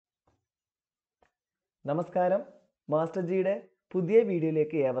നമസ്കാരം, മാസ്റ്റർ ജിയുടെ പുതിയ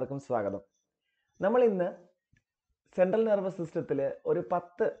വീഡിയോയിലേക്ക് ഏവർക്കും സ്വാഗതം. നമ്മൾ ഇന്ന് സെൻട്രൽ നെർവസ് സിസ്റ്റത്തിൽ ഒരു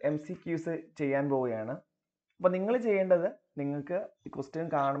 10 MCQs ചെയ്യാൻ പോവുകയാണ്. അപ്പോൾ നിങ്ങൾ ചെയ്യേണ്ടത്, നിങ്ങൾക്ക് ഈ ക്വസ്റ്റ്യൻ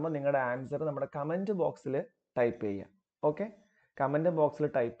കാണുമ്പോൾ നിങ്ങളുടെ ആൻസർ നമ്മുടെ കമൻറ്റ് ബോക്സിൽ ടൈപ്പ് ചെയ്യുക. ഓക്കെ, കമൻറ്റ് ബോക്സിൽ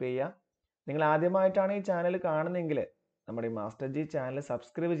ടൈപ്പ് ചെയ്യുക. നിങ്ങൾ ആദ്യമായിട്ടാണ് ഈ ചാനൽ കാണുന്നതെങ്കിൽ നമ്മുടെ ഈ മാസ്റ്റർ ജി ചാനൽ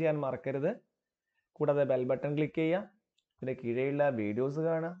സബ്സ്ക്രൈബ് ചെയ്യാൻ മറക്കരുത്. കൂടാതെ ബെൽ ബട്ടൺ ക്ലിക്ക് ചെയ്യുക. പിന്നെ കീഴെയുള്ള വീഡിയോസ്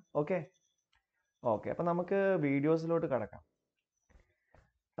കാണുക. ഓക്കെ, അപ്പം നമുക്ക് വീഡിയോസിലോട്ട് കടക്കാം.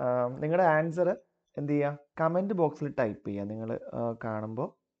 നിങ്ങളുടെ ആൻസർ എന്ത് ചെയ്യുക, കമൻറ്റ് ബോക്സിൽ ടൈപ്പ് ചെയ്യുക. നിങ്ങൾ കാണുമ്പോൾ,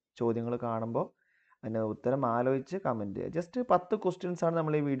 ചോദ്യങ്ങൾ കാണുമ്പോൾ അതിന് ഉത്തരം ആലോചിച്ച് കമൻറ്റ് ചെയ്യുക. ജസ്റ്റ് 10 ക്വസ്റ്റ്യൻസ് ആണ്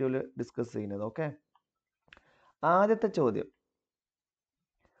നമ്മൾ ഈ വീഡിയോയിൽ ഡിസ്കസ് ചെയ്യുന്നത്. ഓക്കെ, ആദ്യത്തെ ചോദ്യം,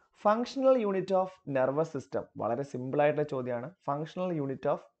 functional unit of nervous system. വളരെ സിമ്പിളായിട്ടുള്ള ചോദ്യമാണ്. Functional unit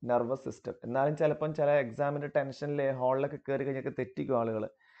of nervous system. എന്നാലും ചിലപ്പം ചില എക്സാമിൻ്റെ ടെൻഷനിൽ ഹാളിലൊക്കെ കയറി കഴിഞ്ഞൊക്കെ തെറ്റിക്കും ആളുകൾ.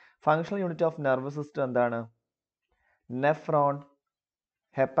 Functional unit of nervous system എന്താണ്? Nephron,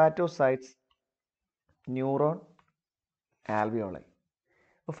 ഹെപ്പാറ്റോസൈറ്റ്സ്, neuron, alveoli.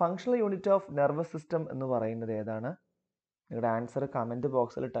 അപ്പോൾ functional unit of nervous system എന്ന് പറയുന്നത് ഏതാണ്? നിങ്ങളുടെ ആൻസർ കമൻറ്റ്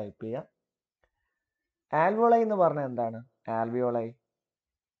ബോക്സിൽ ടൈപ്പ് ചെയ്യുക. ആൽവിയോളൈ എന്ന് പറഞ്ഞാൽ എന്താണ്? ആൽവിയോളൈ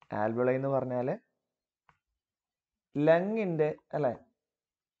എന്ന് പറഞ്ഞാൽ ലങ്ങിൻ്റെ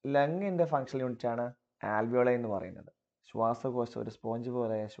ഫങ്ഷണൽ യൂണിറ്റ് ആണ് ആൽവിയോളൈ എന്ന് പറയുന്നത്. ശ്വാസകോശം, ഒരു സ്പോഞ്ച്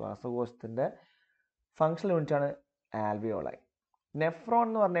പോലെ ശ്വാസകോശത്തിൻ്റെ ഫങ്ഷണൽ യൂണിറ്റ് ആണ് ആൽവിയോളൈ. നെഫ്രോൺ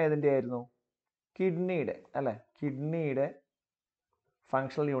എന്ന് പറഞ്ഞാൽ ഏതിൻ്റെ ആയിരുന്നു? കിഡ്നിയുടെ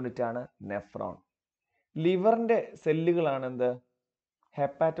ഫങ്ഷണൽ യൂണിറ്റ് ആണ് നെഫ്രോൺ. ലിവറിൻ്റെ സെല്ലുകളാണ് എന്ത്?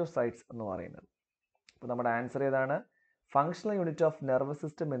 ഹെപ്പാറ്റോസൈറ്റ്സ് എന്ന് പറയുന്നത്. അപ്പോൾ നമ്മുടെ ആൻസർ ഏതാണ്? Functional unit of nervous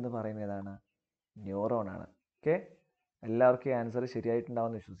system എന്ന് പറയുന്നത് ഏതാണ്? ന്യൂറോൺ ആണ്. ഓക്കെ, എല്ലാവർക്കും ആൻസർ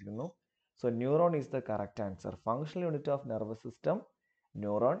ശരിയായിട്ടുണ്ടാവുമെന്ന് വിശ്വസിക്കുന്നു. So neuron is the correct answer. Functional unit of nervous system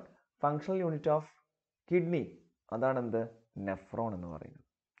neuron. Functional unit of kidney അതാണെന്ത്? Nephron എന്ന് പറയുന്നത്.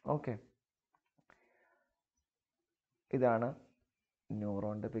 ഓക്കെ, ഇതാണ്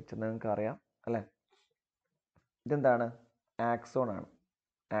ന്യൂറോണിൻ്റെ പിക്ചർ. നിങ്ങൾക്ക് അറിയാം അല്ലേ? ഇതെന്താണ്? ആക്സോൺ ആണ്.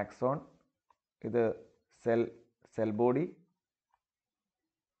 ആക്സോൺ, ഇത് സെൽ ബോഡി,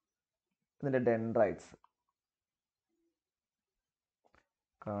 ഇതിൻ്റെ ഡെൻഡ്രൈറ്റ്സ്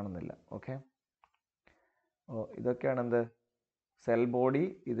കാണുന്നില്ല. ഓക്കെ, ഇതൊക്കെയാണ് എന്ത്? Cell body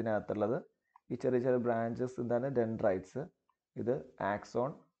ഇതിനകത്തുള്ളത്. ഈ ചെറിയ ചെറിയ ബ്രാഞ്ചസ് എന്താണ്? ഡെൻഡ്രൈറ്റ്സ്. ഇത്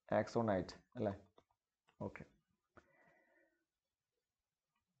ആക്സോണൈറ്റ് അല്ലേ? ഓക്കെ,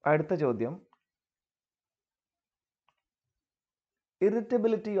 അടുത്ത ചോദ്യം,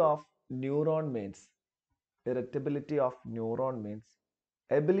 irritability of neuron means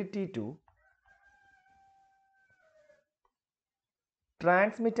ability to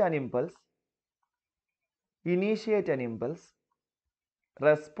transmit an impulse, initiate an impulse,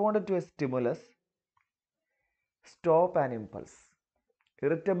 respond to a stimulus, stop an impulse.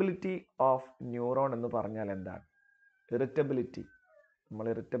 Irritability of neuron എന്ന് പറഞ്ഞാൽ എന്താണ്? ഇറിറ്റബിലിറ്റി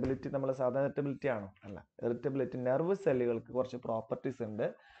നമ്മൾ സാധാരണ ഇറിറ്റബിലിറ്റി ആണോ? അല്ല. ഇറിറ്റബിലിറ്റി, നെർവ് സെല്ലുകൾക്ക് കുറച്ച് പ്രോപ്പർട്ടീസ് ഉണ്ട്.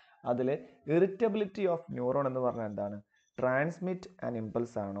 അതിൽ ഇറിറ്റബിലിറ്റി ഓഫ് ന്യൂറോൺ എന്ന് പറഞ്ഞാൽ എന്താണ്? ട്രാൻസ്മിറ്റ് ആൻ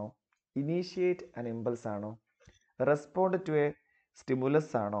ഇമ്പൾസ് ആണോ? ഇനീഷ്യേറ്റ് ആൻ ഇമ്പൾസ് ആണോ? റെസ്പോണ്ട് ടു എ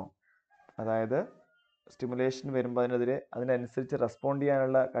സ്റ്റിമുലസ് ആണോ? അതായത് സ്റ്റിമുലേഷൻ വരുമ്പോൾ അതിനനുസരിച്ച് റെസ്പോണ്ട്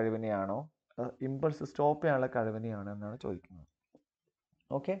ചെയ്യാനുള്ള കഴിവിനെയാണോ? ഇമ്പൾസ് സ്റ്റോപ്പ് ചെയ്യാനുള്ള കഴിവിനെയാണോ എന്നാണ് ചോദിക്കുന്നത്.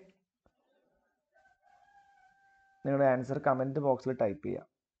 ഓക്കെ, നിങ്ങളുടെ ആൻസർ കമൻറ്റ് ബോക്സിൽ ടൈപ്പ് ചെയ്യുക.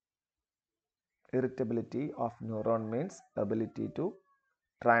 Irritability of neuron means ability to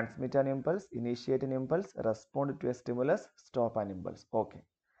transmit an impulse, initiate an impulse, respond to a stimulus, stop an impulse. Okay,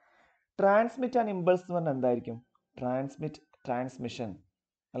 transmit an impulse എന്ന് പറഞ്ഞാൽ എന്തായിരിക്കും? ട്രാൻസ്മിഷൻ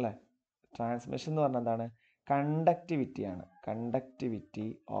അല്ലേ? ട്രാൻസ്മിഷൻ എന്ന് പറഞ്ഞാൽ എന്താണ്? കണ്ടക്ടിവിറ്റിയാണ്. Conductivity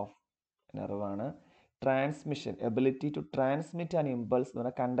of നെർവാണ് transmission. Ability to transmit an impulse എന്ന്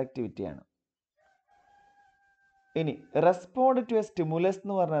പറഞ്ഞാൽ കണ്ടക്ടിവിറ്റിയാണ്. ഇനി റെസ്പോണ്ട് ടു എ സ്റ്റിമുലസ്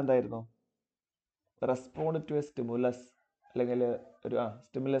എന്ന് പറഞ്ഞാൽ എന്തായിരുന്നു? റെസ്പോണ്ട് ടു എ സ്റ്റിമുലസ് അല്ലെങ്കിൽ ഒരു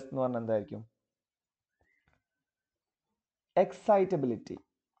സ്റ്റിമുലസ് എന്ന് പറഞ്ഞാൽ എന്തായിരിക്കും? എക്സൈറ്റബിലിറ്റി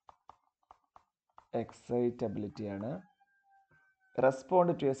ആണ്.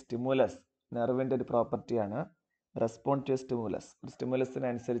 റെസ്പോണ്ട് ടു എ സ്റ്റിമുലസ് നെർവിൻ്റെ ഒരു പ്രോപ്പർട്ടിയാണ്. റെസ്പോണ്ട് ടു എ സ്റ്റിമുലസ്, ഒരു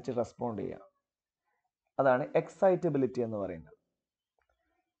സ്റ്റിമുലസിനനുസരിച്ച് റെസ്പോണ്ട് ചെയ്യുക, അതാണ് എക്സൈറ്റബിലിറ്റി എന്ന് പറയുന്നത്.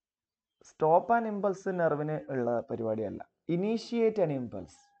 സ്റ്റോപ്പ് ആൻ ഇമ്പൾസ് നെർവിന് ഉള്ള പരിപാടിയല്ല. ഇനീഷ്യേറ്റ് ആൻ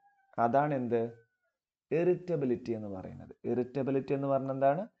ഇമ്പൾസ് അതാണ് എന്ത്? ഇറിറ്റബിലിറ്റി എന്ന് പറയുന്നത്. ഇറിറ്റബിലിറ്റി എന്ന് പറഞ്ഞാൽ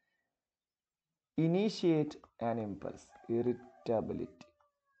എന്താണ്? Initiate an impulse, irritability.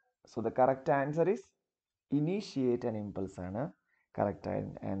 So the correct answer is initiate an impulse ആണ് കറക്റ്റ്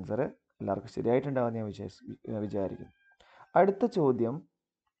ആൻസർ. എല്ലാവർക്കും ശരിയായിട്ടുണ്ടാവും ഞാൻ വിചാരിക്കുന്നു. അടുത്ത ചോദ്യം,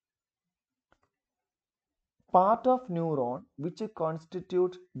 part of neuron which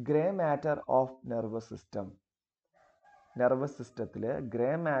constitute grey matter of nervous system. Nervous സിസ്റ്റത്തിൽ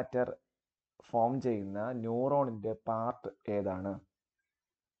ഗ്രേ മാറ്റർ ഫോം ചെയ്യുന്ന ന്യൂറോണിൻ്റെ പാർട്ട് ഏതാണ്?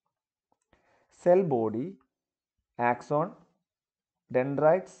 Cell body, axon,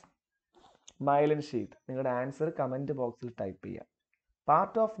 dendrites, myelin sheath. നിങ്ങളുടെ ആൻസർ കമൻറ്റ് ബോക്സിൽ ടൈപ്പ് ചെയ്യുക.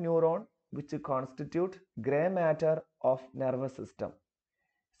 Part of neuron which constitute grey matter of nervous system.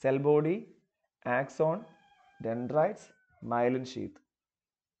 Cell body, axon, dendrites, myelin sheath.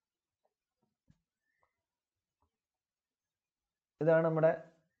 ഇതാണ് നമ്മുടെ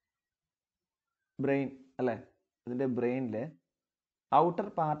brain അല്ലേ? ഇതിൻ്റെ ബ്രെയിനിലെ ഔട്ടർ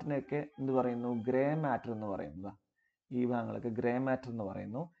പാർട്ടിനെയൊക്കെ എന്ത് പറയുന്നു? ഗ്രേ മാറ്റർ എന്ന് പറയുന്നത്. ഈ ഭാഗങ്ങളൊക്കെ ഗ്രേ മാറ്റർ എന്ന്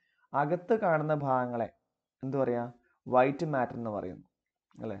പറയുന്നു. അകത്ത് കാണുന്ന ഭാഗങ്ങളെ എന്ത് പറയുക? വൈറ്റ് മാറ്റർ എന്ന് പറയുന്നു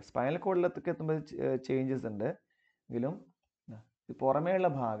അല്ലേ? സ്പൈനൽ കോഡിലൊക്കെ എത്തുമ്പോൾ ചേഞ്ചസ് ഉണ്ട് എങ്കിലും പുറമേയുള്ള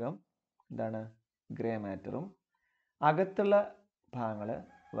ഭാഗം എന്താണ്? ഗ്രേ മാറ്ററും അകത്തുള്ള ഭാഗങ്ങൾ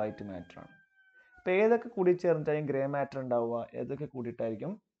വൈറ്റ് മാറ്ററാണ്. അപ്പോൾ ഏതൊക്കെ കൂടി ചേർന്നിട്ടായിരിക്കും ഗ്രേ മാറ്റർ ഉണ്ടാവുക? ഏതൊക്കെ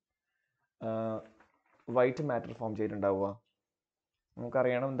കൂടിയിട്ടായിരിക്കും വൈറ്റ് മാറ്റർ ഫോം ചെയ്തിട്ടുണ്ടാവുക?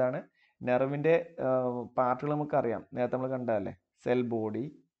 നമുക്കറിയണം എന്താണ് നെർവിൻ്റെ പാർട്ടുകൾ നമുക്കറിയാം. നേരത്തെ നമ്മൾ കണ്ടതല്ലേ? Cell body,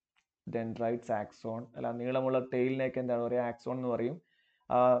 dendrites, axon. അല്ല, നീളമുള്ള ടെയിലിനെയൊക്കെ എന്താണ് പറയുക? ആക്സോൺ എന്ന് പറയും.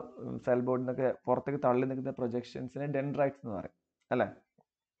 സെൽ ബോഡി എന്നൊക്കെ പുറത്തേക്ക് തള്ളി നിൽക്കുന്ന പ്രൊജക്ഷൻസിനെ ഡെൻഡ്രൈറ്റ്സ് എന്ന് പറയും അല്ലേ?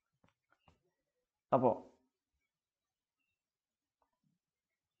 അപ്പോൾ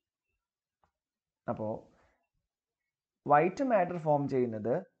വൈറ്റ് മാറ്റർ ഫോം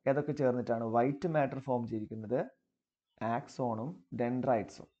ചെയ്യുന്നത് ഏതൊക്കെ ചേർന്നിട്ടാണ്? വൈറ്റ് മാറ്റർ ഫോം ചെയ്തിരിക്കുന്നത് ആക്സോണും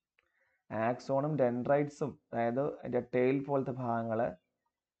ഡെൻഡ്രൈറ്റ്സും. ആക്സോണും ഡെൻഡ്രൈറ്റ്സും, അതായത് അതിൻ്റെ ടെയിൽ പോലത്തെ ഭാഗങ്ങൾ,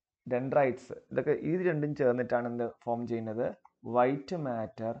 ഡെൻഡ്രൈറ്റ്സ്, ഇതൊക്കെ ഈ രണ്ടും ചേർന്നിട്ടാണ് എന്ത് ഫോം ചെയ്യുന്നത്? വൈറ്റ്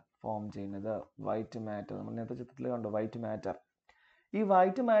മാറ്റർ ഫോം ചെയ്യുന്നത്. വൈറ്റ് മാറ്റർ നമ്മൾ നേരത്തെ ചിത്രത്തിൽ കണ്ടു. White matter. ഈ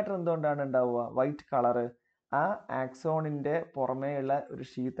വൈറ്റ് മാറ്റർ എന്തുകൊണ്ടാണ് ഉണ്ടാവുക? വൈറ്റ് കളറ് ആ ആക്സോണിൻ്റെ പുറമേയുള്ള ഒരു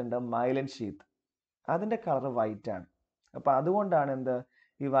ഷീത്ത് ഉണ്ട്, മൈലിൻ ഷീത്ത്. അതിൻ്റെ കളർ വൈറ്റ് ആണ്. അപ്പോൾ അതുകൊണ്ടാണ് എന്ത്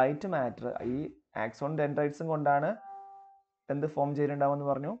ഈ വൈറ്റ് മാറ്റർ ഈ ആക്സോൺ ഡെൻഡ്രൈറ്റ്സും കൊണ്ടാണ് എന്ത് ഫോം ചെയ്തിട്ടുണ്ടാവുമെന്ന്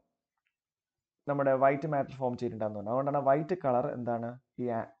പറഞ്ഞു? നമ്മുടെ വൈറ്റ് മാറ്റർ ഫോം ചെയ്തിട്ടുണ്ടാകുന്നു. അതുകൊണ്ടാണ് വൈറ്റ് കളർ എന്താണ്? ഈ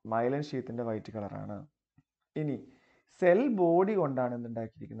മൈലിൻ ഷീത്തിൻ്റെ വൈറ്റ് കളറാണ്. ഇനി സെൽ ബോഡി കൊണ്ടാണ്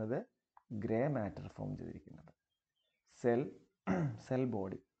എന്തുണ്ടാക്കിയിരിക്കുന്നത്? ഗ്രേ മാറ്റർ ഫോം ചെയ്തിരിക്കുന്നത്. Cell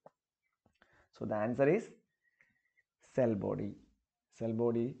body. So the answer is cell body. Cell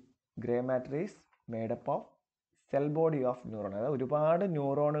body grey matter is made up of cell body of neuron. അതായത് ഒരുപാട്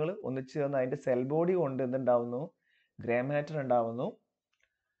ന്യൂറോണുകൾ ഒന്നിച്ച് ചേർന്ന് അതിൻ്റെ സെൽ ബോഡി കൊണ്ട് എന്തുണ്ടാവുന്നു? ഗ്രേ മാറ്റർ ഉണ്ടാവുന്നു.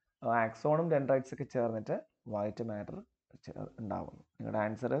 ആക്സോണും ഡെൻഡ്രൈറ്റ്സ് ഒക്കെ ചേർന്നിട്ട് വൈറ്റ് മാറ്റർ ഉണ്ടാവുന്നു. നിങ്ങളുടെ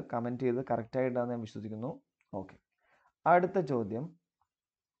ആൻസർ കമൻറ്റ് ചെയ്ത് കറക്റ്റായിട്ടാണെന്ന് ഞാൻ വിശ്വസിക്കുന്നു. ഓക്കെ, അടുത്ത ചോദ്യം.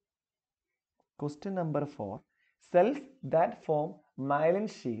 Question number 4. Cells that form myelin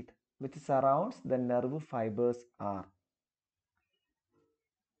sheath which surrounds the nerve fibers are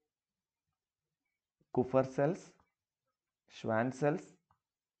Kupffer cells, Schwann cells,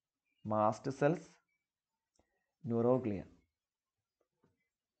 mast cells, neuroglia.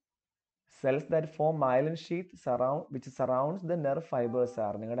 Cells that form myelin sheath which surrounds the nerve fibers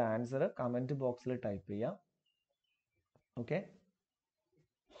are. നിങ്ങളുടെ answer comment ബോക്സിൽ type ചെയ്യാം. Okay,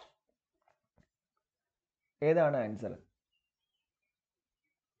 ഏതാണ് answer?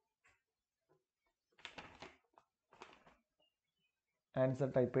 Answer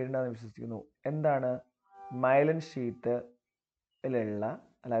type ചെയ്യേണ്ടതെന്ന് വിശ്വസിക്കുന്നു. എന്താണ് myelin ഷീത്തിലുള്ള,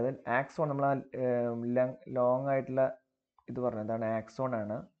 അതായത് axon, നമ്മൾ ആ ലോങ് ആയിട്ടുള്ള ഇത് പറഞ്ഞത് എന്താണ്? ആക്സോൺ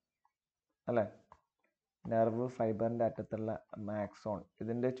ആണ് അല്ലേ? നെർവ് ഫൈബറിൻ്റെ അറ്റത്തുള്ള ആക്സോൺ.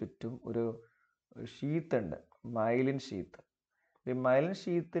 ഇതിൻ്റെ ചുറ്റും ഒരു ഷീത്ത് ഉണ്ട്, മൈലിൻ ഷീത്ത്. ഈ മൈലിൻ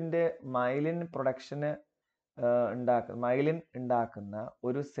ഷീത്തിൻ്റെ മൈലിൻ പ്രൊഡക്ഷന് മൈലിൻ ഉണ്ടാക്കുന്ന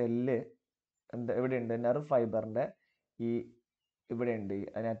ഒരു സെല്ല് എവിടെയുണ്ട്? നെർവ് ഫൈബറിൻ്റെ ഇവിടെയുണ്ട്,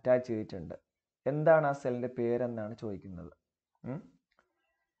 അതിനെ അറ്റാച്ച് ചെയ്തിട്ടുണ്ട്. എന്താണ് ആ സെല്ലിൻ്റെ പേരെന്നാണ് ചോദിക്കുന്നത്.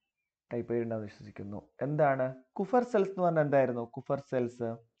 ടൈപ്പ് ചെയ്യേണ്ടതെന്ന് വിശ്വസിക്കുന്നു. എന്താണ്? കുഫർ സെൽസ് എന്ന് പറഞ്ഞാൽ എന്തായിരുന്നു? കുഫർ സെൽസ്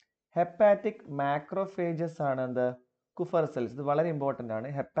ഹെപ്പാറ്റിക് മാക്രോഫേജസ് ആണ്. എന്ത്? കുഫർ സെൽസ്. ഇത് വളരെ ഇമ്പോർട്ടൻ്റ് ആണ്.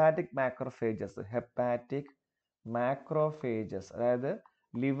 ഹെപ്പാറ്റിക് മാക്രോഫേജസ് അതായത്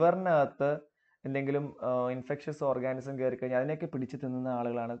ലിവറിനകത്ത് എന്തെങ്കിലും ഇൻഫെക്ഷ്യസ് ഓർഗാനിസം കയറി കഴിഞ്ഞാൽ അതിനെയൊക്കെ പിടിച്ച് തിന്നുന്ന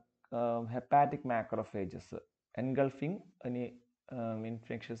ആളുകളാണ് ഹെപ്പാറ്റിക് മാക്രോഫേജസ്. എൻഗൾഫിങ് ഇനി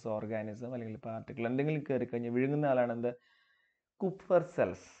ഇൻഫെക്ഷ്യസ് ഓർഗാനിസം അല്ലെങ്കിൽ പാർട്ടിക്കിൾ എന്തെങ്കിലും കയറി കഴിഞ്ഞാൽ വിഴുങ്ങുന്ന ആളാണ് എന്ത്? കുഫർ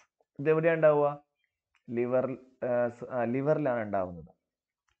സെൽസ്. ഇതെവിടെയാണ് ഉണ്ടാവുക? ലിവറിലാണ് ഉണ്ടാവുന്നത്.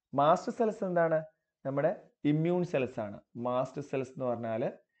 മാസ്റ്റ് സെൽസ് എന്താണ്? നമ്മുടെ ഇമ്മ്യൂൺ സെൽസ് ആണ്. മാസ്റ്റ് സെൽസ് എന്ന് പറഞ്ഞാൽ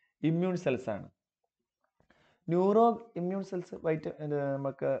ഇമ്മ്യൂൺ സെൽസ് ആണ്. ഇമ്മ്യൂൺ സെൽസ്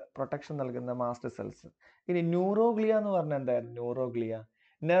നമുക്ക് പ്രൊട്ടക്ഷൻ നൽകുന്ന മാസ്റ്റ് സെൽസ്. ഇനി ന്യൂറോഗ്ലിയ എന്ന് പറഞ്ഞാൽ എന്തായിരുന്നു? ന്യൂറോഗ്ലിയ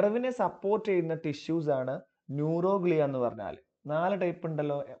നെർവിനെ സപ്പോർട്ട് ചെയ്യുന്ന ടിഷ്യൂസ് ആണ് ന്യൂറോഗ്ലിയ എന്ന് പറഞ്ഞാൽ 4 ടൈപ്പ്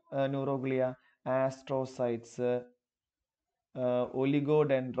ഉണ്ടല്ലോ ന്യൂറോഗ്ലിയ. ആസ്ട്രോസൈറ്റ്സ്,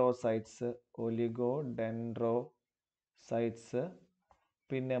 ഒലിഗോഡെൻഡ്രോസൈറ്റ്സ്,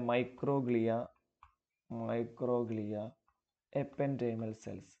 പിന്നെ മൈക്രോഗ്ലിയ, എപ്പൻഡൈമൽ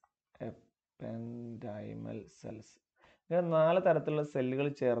സെൽസ്. ഇങ്ങനെ 4 തരത്തിലുള്ള സെല്ലുകൾ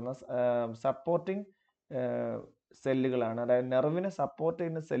ചേർന്ന സപ്പോർട്ടിങ് സെല്ലുകളാണ്. അതായത് നെർവിനെ സപ്പോർട്ട്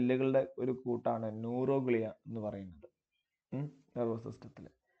ചെയ്യുന്ന സെല്ലുകളുടെ ഒരു കൂട്ടാണ് ന്യൂറോഗ്ലിയ എന്ന് പറയുന്നത് നെർവസ് സിസ്റ്റത്തിൽ.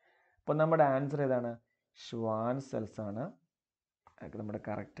 അപ്പോൾ നമ്മുടെ ആൻസർ ഏതാണ്? ഷ്വാൻ സെൽസ് ആണ്. നമ്മുടെ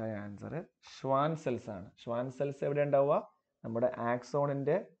കറക്റ്റായ ആൻസർ ഷ്വാൻ സെൽസ് ആണ്. ഷ്വാൻ സെൽസ് എവിടെ ഉണ്ടാവുക? നമ്മുടെ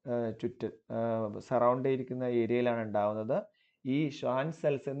ആക്സോണിന്റെ സറൗണ്ട് ചെയ്തിരിക്കുന്ന ഏരിയയിലാണ് ഉണ്ടാവുന്നത്. ഈ ഷ്വാൻ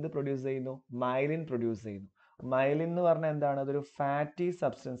സെൽസ് എന്ത് പ്രൊഡ്യൂസ് ചെയ്യുന്നു? മൈലിൻ പ്രൊഡ്യൂസ് ചെയ്യുന്നു. മൈലിൻ എന്ന് പറഞ്ഞാൽ എന്താണ്? അതൊരു ഫാറ്റി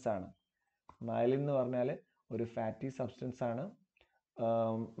സബ്സ്റ്റൻസ് ആണ്. മൈലിൻ എന്ന് പറഞ്ഞാൽ ഒരു ഫാറ്റി സബ്സ്റ്റൻസ് ആണ്.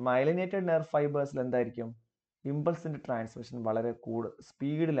 മൈലിനേറ്റഡ് നെർവ് ഫൈബേഴ്സിൽ എന്തായിരിക്കും? ഇമ്പൾസിന്റെ ട്രാൻസ്മിഷൻ വളരെ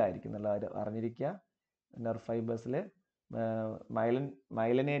സ്പീഡിലായിരിക്കും എന്നുള്ളത് അറിഞ്ഞിരിക്കുക. നെർവ് ഫൈബേഴ്സിൽ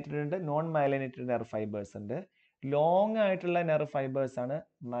മൈലിനേറ്റഡ് ഉണ്ട്, നോൺ മൈലിനേറ്റഡ് നെർവ് ഫൈബേഴ്സ് ഉണ്ട്. ലോങ് ആയിട്ടുള്ള നെർവ് ഫൈബേഴ്സ് ആണ്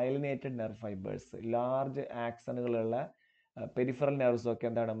myelinated nerve fibres. Large ആക്സണുകളുള്ള peripheral nerves ഒക്കെ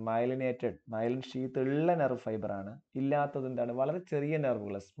എന്താണ്? മൈലിൻ ഷീത്ത് ഉള്ള നെർവ് ഫൈബർ ആണ്. ഇല്ലാത്തത് എന്താണ്? വളരെ ചെറിയ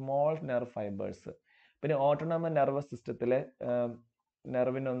നെർവുകൾ, സ്മോൾ നെർവ് ഫൈബേഴ്സ്. പിന്നെ ഓട്ടോണമസ് നെർവസ് സിസ്റ്റത്തിലെ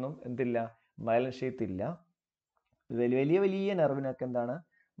നെർവിനൊന്നും എന്തില്ല? മൈലിൻ ഷീത്ത് ഇല്ല. വലിയ വലിയ നെർവിനൊക്കെ എന്താണ്?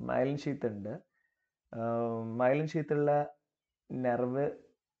 മൈലിൻ ഷീത്ത് ഉണ്ട്. മൈലിൻ ഷീത്തുള്ള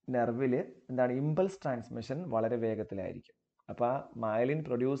നെർവിൽ എന്താണ്? ഇമ്പൾസ് ട്രാൻസ്മിഷൻ വളരെ വേഗത്തിലായിരിക്കും. അപ്പോൾ ആ മൈലിൻ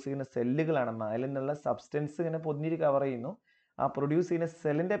പ്രൊഡ്യൂസ് ചെയ്യുന്ന സെല്ലുകളാണ്, മൈലിൻ എന്നുള്ള സബ്സ്റ്റൻസ് ഇങ്ങനെ പൊതിഞ്ഞിട്ട് കവർ ചെയ്യുന്നു. ആ പ്രൊഡ്യൂസ് ചെയ്യുന്ന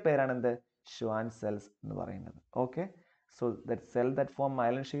സെല്ലിന്റെ പേരാണ് എന്ത്? ഷ്വാൻ സെൽസ് എന്ന് പറയുന്നത്. Okay, so that cell that form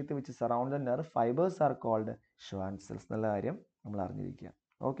myelin sheath which surround the nerve fibres are called Schwann cells എന്നുള്ള കാര്യം നമ്മൾ അറിഞ്ഞിരിക്കുക.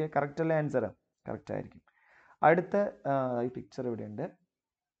 ഓക്കെ, കറക്റ്റ് അല്ലേ ആൻസർ? കറക്റ്റ് ആയിരിക്കും. അടുത്ത ഈ പിക്ചർ ഇവിടെ ഉണ്ട്.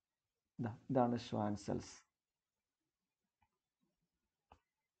 ഇതാണ് ഷ്വാൻ സെൽസ്.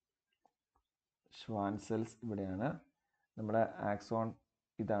 ഷ്വാൻ സെൽസ് ഇവിടെയാണ്. നമ്മുടെ ആക്സോൺ,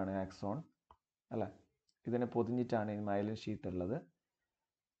 ഇതാണ് ആക്സോൺ അല്ലേ? ഇതിനെ പൊതിഞ്ഞിട്ടാണ് ഈ മൈലിൻ ഷീത്ത് ഉള്ളത്.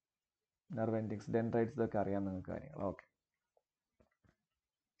 നെർവ് എൻഡിങ്സ്, ഡെൻഡ്രൈറ്റ്സ്, ഇതൊക്കെ അറിയാം നിങ്ങൾക്ക് കാര്യങ്ങൾ. ഓക്കെ,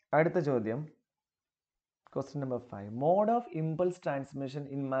 അടുത്ത ചോദ്യം, question number 5. Mode of impulse transmission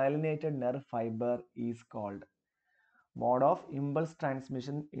in myelinated nerve fibre is called. Mode of impulse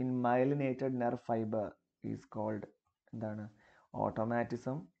transmission in myelinated nerve fibre is called എന്താണ്?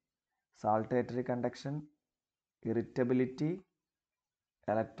 ഓട്ടോമാറ്റിസം, സാൾട്ടേറ്ററി കണ്ടക്ഷൻ, ഇറിറ്റബിലിറ്റി,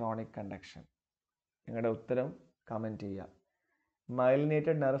 ഇലക്ട്രോണിക് കണ്ടക്ഷൻ. നിങ്ങളുടെ ഉത്തരം കമൻറ്റ് ചെയ്യുക.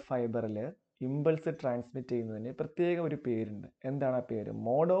 മൈലിനേറ്റഡ് നെർവ് ഫൈബറിൽ ഇമ്പൾസ് ട്രാൻസ്മിറ്റ് ചെയ്യുന്നതിന് പ്രത്യേക ഒരു പേരുണ്ട്. എന്താണ് ആ പേര്?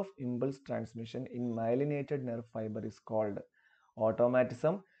 Mode of impulse transmission in myelinated nerve fibre is called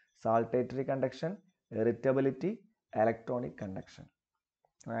ഓട്ടോമാറ്റിസം, സാൾട്ടേറ്ററി conduction, irritability, electronic conduction.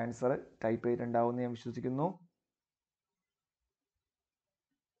 Answer type ചെയ്തിട്ടുണ്ടാവുമെന്ന് ഞാൻ വിശ്വസിക്കുന്നു.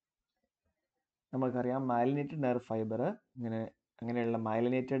 നമുക്കറിയാം മൈലിനേറ്റഡ് നെർവ് ഫൈബർ അങ്ങനെയുള്ള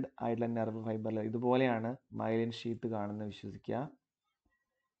മൈലിനേറ്റഡ് ആയിട്ടുള്ള നെർവ് ഫൈബറിൽ ഇതുപോലെയാണ് മൈലിൻ ഷീത്ത് കാണുന്നത് വിശ്വസിക്കുക.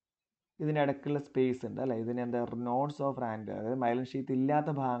 ഇതിനിടയ്ക്കുള്ള സ്പേസ് ഉണ്ട് അല്ലേ? ഇതിന് എന്താ? നോഡ്സ് ഓഫ് റാൻവിയർ, അതായത് മൈലിൻ ഷീത്ത് ഇല്ലാത്ത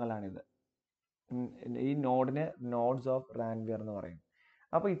ഭാഗങ്ങളാണിത്. ഈ നോഡിന് നോഡ്സ് ഓഫ് റാൻവിയർ എന്ന് പറയും.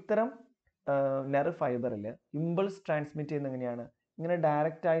 അപ്പോൾ ഇത്തരം നെർവ് ഫൈബറിൽ ഇമ്പൾസ് ട്രാൻസ്മിറ്റ് ചെയ്യുന്നത് എങ്ങനെയാണ്? ഇങ്ങനെ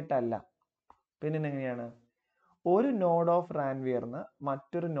ഡയറക്റ്റ് ആയിട്ടല്ല. പിന്നെ എങ്ങനെയാണ്? ഒരു നോഡ് ഓഫ് റാൻവിയർന്ന്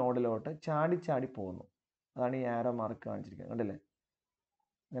മറ്റൊരു നോഡിലോട്ട് ചാടി പോകുന്നു. അതാണ് ഈ ആരോ മാർക്ക് കാണിച്ചിരിക്കുന്നത്, കണ്ടില്ലേ?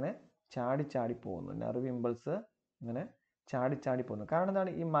 ഇങ്ങനെ ചാടി പോകുന്നു. നെർവ് ഇമ്പൾസ് ഇങ്ങനെ ചാടി പോകുന്നു. കാരണം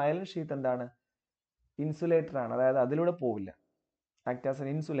എന്താണ്? ഈ മൈലിൻ ഷീത്ത് എന്താണ്? ഇൻസുലേറ്റർ ആണ്, അതായത് അതിലൂടെ പോവില്ല. Act as an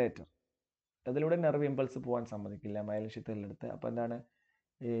insulator. അതിലൂടെ നെർവ് ഇമ്പൾസ് പോകാൻ സമ്മതിക്കില്ല മൈലിൻ ഷീത്തിലെടുത്ത്. അപ്പോൾ എന്താണ്?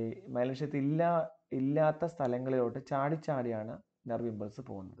 ഈ മൈലിൻ ഷീത്ത് ഇല്ലാത്ത സ്ഥലങ്ങളിലോട്ട് ചാടിയാണ് നെർവ് ഇമ്പൾസ്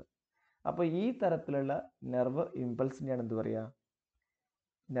പോകുന്നത്. അപ്പോൾ ഈ തരത്തിലുള്ള നെർവ് ഇമ്പൾസിനെയാണ് എന്ത് പറയുക?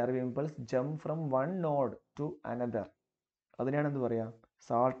 Nerve impulse jump from one node to another. അതിനെയാണ് എന്ത് പറയുക?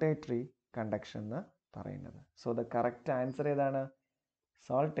 സാൾട്ടേറ്ററി കണ്ടക്ഷൻ എന്ന് പറയുന്നത്. സോ ദ കറക്റ്റ് ആൻസർ ഏതാണ്?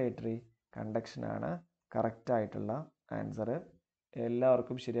 സാൾട്ടേറ്ററി കണ്ടക്ഷൻ ആണ് കറക്റ്റ് ആയിട്ടുള്ള ആൻസർ.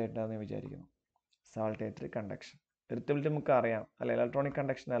 എല്ലാവർക്കും ശരിയായിട്ടാണെന്ന് ഞാൻ വിചാരിക്കുന്നു. സാൾട്ടേറ്ററി കണ്ടക്ഷൻ. ഇറിറ്റബിലിറ്റി നമുക്ക് അറിയാം അല്ലെ? ഇലക്ട്രോണിക്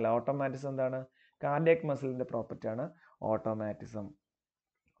കണ്ടക്ഷൻ അല്ല. ഓട്ടോമാറ്റിസം എന്താണ്? കാർഡിയാക് മസിലിന്റെ പ്രോപ്പർട്ടി ആണ് ഓട്ടോമാറ്റിസം.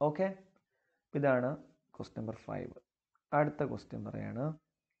 ഓക്കെ, ഇതാണ് ക്വസ്റ്റ്യൻ നമ്പർ 5. അടുത്ത ക്വസ്റ്റ്യൻ പറയാണ്,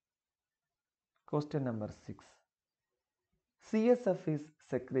 question number 6. CSF is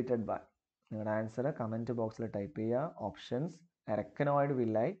secreted by. നിങ്ങളുടെ ആൻസർ കമൻറ്റ് ബോക്സിൽ ടൈപ്പ് ചെയ്യുക. Options: അരക്കനോയിഡ്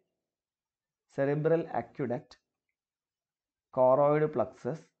villi, cerebral aqueduct, choroid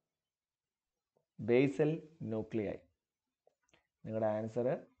plexus, basal nuclei. നിങ്ങളുടെ ആൻസർ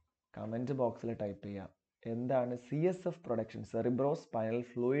കമൻറ്റ് ബോക്സിൽ ടൈപ്പ് ചെയ്യുക. എന്താണ് CSF production? Cerebro spinal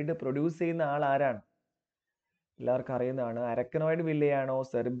fluid produce ചെയ്യുന്ന ആൾ ആരാണ്? എല്ലാവർക്കും അറിയുന്നതാണ്. അരക്കനോയിഡ് വില്ലയാണോ,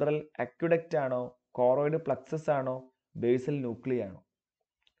 സെറിബ്രൽ അക്വിഡക്റ്റ് ആണോ, കോറോയിഡ് പ്ലക്സസ് ആണോ, ബേസൽ ന്യൂക്ലിയ ആണോ?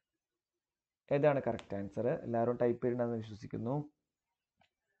 ഏതാണ് കറക്റ്റ് ആൻസർ? എല്ലാവരും ടൈപ്പ് ചെയ്യണമെന്ന് വിശ്വസിക്കുന്നു.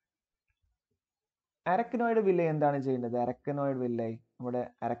 അരക്കനോയിഡ് വില്ലൈ എന്താണ് ചെയ്യുന്നത്? അരക്കനോയിഡ് വില്ലൈ നമ്മുടെ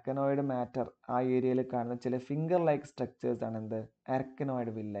അരക്കനോയിഡ് മാറ്റർ ആ ഏരിയയിൽ കാണുന്ന ചില ഫിംഗർ ലൈക്ക് സ്ട്രക്ചേഴ്സ് ആണ് എന്ത്?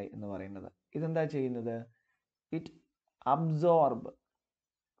 അരക്കനോയിഡ് വില്ലൈ എന്ന് പറയുന്നത്. ഇതെന്താ ചെയ്യുന്നത്? ഇറ്റ്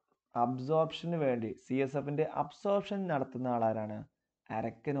അബ്സോർപ്ഷന് വേണ്ടി CSFന്റെ അബ്സോർപ്ഷൻ നടത്തുന്ന ആളാരാണ്?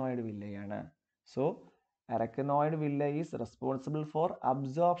 അരക്കനോയിഡ് വില്ലയാണ്. So അരക്കനോയിഡ് villa is responsible for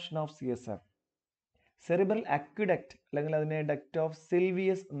absorption of CSF. Cerebral aqueduct അല്ലെങ്കിൽ അതിനെ ഡക്റ്റ് ഓഫ്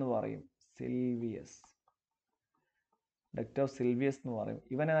സിൽവിയസ് എന്ന് പറയും. ഡക്റ്റ് ഓഫ് സിൽവിയസ് എന്ന് പറയും.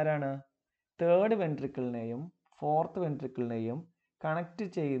 ഇവൻ ആരാണ്? തേർഡ് വെൻട്രിക്കിളിനെയും ഫോർത്ത് വെൻട്രിക്കിളിനെയും കണക്ട്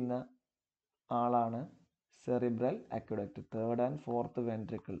ചെയ്യുന്ന ആളാണ് cerebral aqueduct. Third and fourth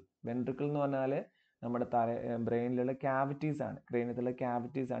ventricle എന്ന് പറഞ്ഞാൽ നമ്മുടെ ബ്രെയിനിലുള്ള ക്യാവിറ്റീസ് ആണ്. ക്രേനിയത്തിലുള്ള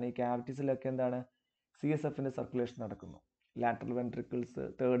ക്യാവിറ്റീസ് ആണ്. ഈ ക്യാവിറ്റീസിലൊക്കെ എന്താണ്? CSFന്റെ സർക്കുലേഷൻ നടക്കുന്നു. Lateral ventricles,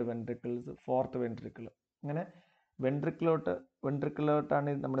 third ventricles, fourth ventricle, അങ്ങനെ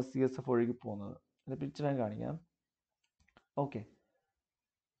വെൻട്രിക്കിളിലോട്ടാണ് നമ്മുടെ CSF ഒഴുകി പോകുന്നത്. അത് പിക്ചർ ഞാൻ കാണിക്കാം. ഓക്കെ,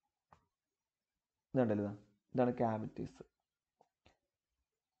 ഇതുണ്ടല്ലോ, ഇതാണ് ക്യാവിറ്റീസ്.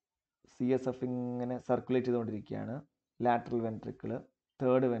 CSF ഇങ്ങനെ സർക്കുലേറ്റ് ചെയ്തുകൊണ്ടിരിക്കുകയാണ്. Lateral ventricle,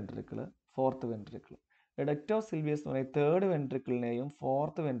 third ventricle, fourth ventricle. Duct of സിൽവിയസ് എന്ന് പറയുന്നത് തേർഡ് വെൻട്രിക്കിളിനെയും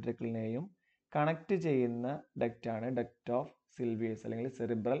ഫോർത്ത് വെൻട്രിക്കിളിനെയും കണക്ട് ചെയ്യുന്ന ഡക്റ്റാണ് ഡക്റ്റ് ഓഫ് സിൽവിയസ് അല്ലെങ്കിൽ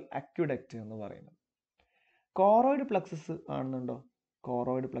സെറിബ്രൽ അക്വിഡക്റ്റ് എന്ന് പറയുന്നത്. കോറോയിഡ് പ്ലക്സസ് കാണുന്നുണ്ടോ?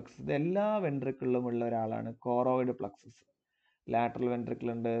 കോറോയിഡ് പ്ലക്സസ് ഇത് എല്ലാ വെൻട്രിക്കിളിലും ഉള്ള ഒരാളാണ് കോറോയിഡ് പ്ലക്സസ്. ലാറ്ററൽ വെൻട്രിക്കിൾ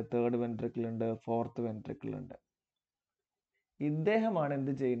ഉണ്ട്, തേർഡ് വെൻട്രിക്കിൾ ഉണ്ട്, ഫോർത്ത് വെൻട്രിക്കിൾ ഉണ്ട്. ഇദ്ദേഹമാണ്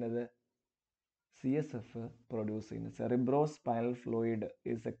എന്ത് ചെയ്യുന്നത്? CSF പ്രൊഡ്യൂസ് ചെയ്യുന്നത്. Cerebro spinal fluid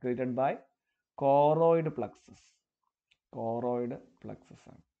is secreted by choroid plexus. Choroid plexus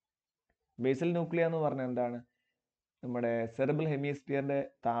ആണ്. ബേസൽ ന്യൂക്ലിയ എന്ന് പറഞ്ഞാൽ എന്താണ്? നമ്മുടെ സെറിബ്രൽ ഹെമിസ്ഫിയറിന്റെ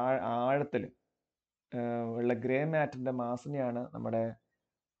ആഴത്തിൽ ഉള്ള ഗ്രേ മാറ്ററിന്റെ മാസിനെയാണ് നമ്മുടെ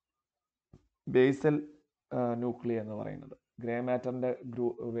ബേസൽ ന്യൂക്ലിയ എന്ന് പറയുന്നത്. ഗ്രേ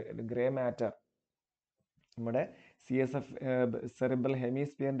മാറ്റർ നമ്മുടെ CSF സെറിബ്രൽ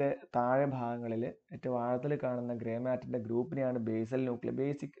ഹെമിസ്ഫിയറിന്റെ താഴെ ഭാഗങ്ങളിൽ ഏറ്റവും ആഴത്തിൽ കാണുന്ന ഗ്രേ മാറ്ററിന്റെ ഗ്രൂപ്പിനെയാണ് ബേസൽ ന്യൂക്ലിയ.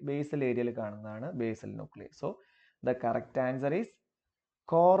 ബേസൽ ഏരിയയിൽ കാണുന്നതാണ് basal nuclei. So the correct answer is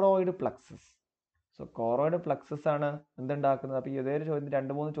choroid plexus. So choroid plexus ആണ് എന്തുണ്ടാക്കുന്നത്? അപ്പോൾ ഇതേ ചോദ്യം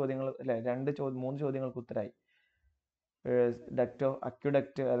 3 ചോദ്യങ്ങൾ അല്ലെ, 3 ചോദ്യങ്ങൾക്ക് ഉത്തരമായി. ഡക്റ്റ് ഓഫ്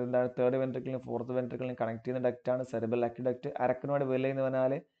അക്വിഡക്റ്റ് അതെന്താണ്? തേർഡ് വെൻട്രിക്കിളിനും ഫോർത്ത് വെൻട്രിക്കിളിനും കണക്ട് ചെയ്യുന്ന ഡക്റ്റാണ് സെറിബ്രൽ അക്വിഡക്റ്റ്. അരക്കനോയിഡ് വില്ലൈ എന്ന്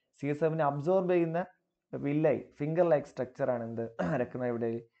പറഞ്ഞാൽ CSFനെ അബ്സോർബ് ചെയ്യുന്ന വില്ലൈ ഫിംഗർ ലൈക്ക് സ്ട്രക്ചർ ആണ് എന്ത്?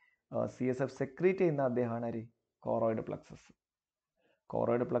 അരക്കനോയിഡ്. CSF സെക്രീറ്റ് ചെയ്യുന്ന അദ്ദേഹമാണ് ആര്? Choroid plexus.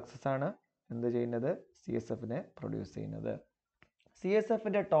 കോറോയിഡ് പ്ലക്സസ് ആണ് എന്ത് ചെയ്യുന്നത്? CSFനെ പ്രൊഡ്യൂസ് ചെയ്യുന്നത്.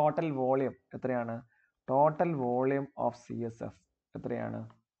 CSFന്റെ ടോട്ടൽ വോളിയം എത്രയാണ്? ടോട്ടൽ വോളിയം ഓഫ് CSF എത്രയാണ്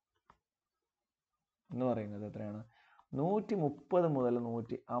എന്ന് പറയുന്നത്? എത്രയാണ്? 130 മുതൽ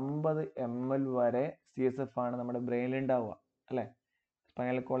 150 ml വരെ CSF ആണ് നമ്മുടെ ബ്രെയിനിൽ ഉണ്ടാവുക അല്ലേ?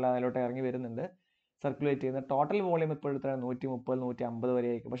 സ്പൈനൽ കോഡ് അതിലോട്ട് ഇറങ്ങി വരുന്നുണ്ട്, സർക്കുലേറ്റ് ചെയ്യുന്ന ടോട്ടൽ വോളിയം ഇപ്പോൾ എത്രയാണ്? 130 150 വരെ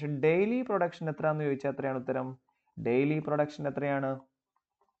ആയിരിക്കും. പക്ഷെ ഡെയിലി പ്രൊഡക്ഷൻ എത്രയാണെന്ന് ചോദിച്ചാൽ എത്രയാണ് ഉത്തരം? ഡെയിലി പ്രൊഡക്ഷൻ എത്രയാണ്?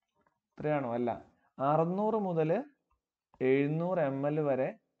 എത്രയാണോ? അല്ല, 600 മുതൽ 700 ml വരെ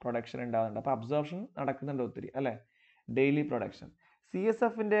പ്രൊഡക്ഷൻ ഉണ്ടാകുന്നുണ്ട്. അപ്പോൾ അബ്സോർപ്ഷൻ നടക്കുന്നുണ്ട് ഒത്തിരി അല്ലേ? Daily production.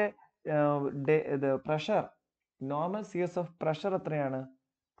 CSFന്റെ pressure, normal CSF pressure എത്രയാണ്?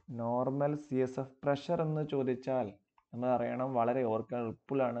 നോർമൽ CSF പ്രഷർ എന്ന് ചോദിച്ചാൽ നമ്മൾ അറിയണം, വളരെ ഓർക്കാൻ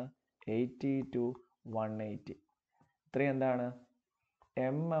എളുപ്പമാണ്, 80 to 180. ഇത്രയും എന്താണ്?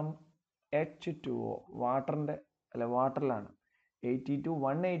 mmH2O വാട്ടറിലാണ്. 80 to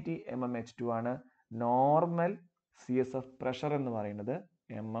 180 mmH2 ആണ് നോർമൽ CSF പ്രഷർ എന്ന് പറയുന്നത്.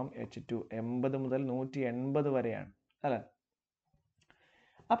 mmH2 80 മുതൽ 180 വരെയാണ് അല്ലേ?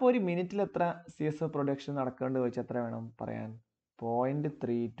 അപ്പോൾ ഒരു മിനിറ്റിൽ എത്ര CSF പ്രൊഡക്ഷൻ നടക്കേണ്ടത് ചോദിച്ചാൽ എത്ര വേണം പറയാൻ?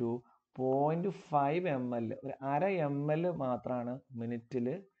 0.3 to 0.5 ml, ഒരു അര ml മാത്രമാണ് മിനിറ്റിൽ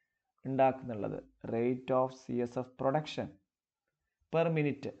ഉണ്ടാക്കുന്നുള്ളത്. Rate of CSF production per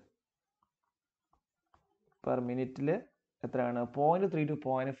മിനിറ്റിൽ എത്രയാണ്? 0.3 to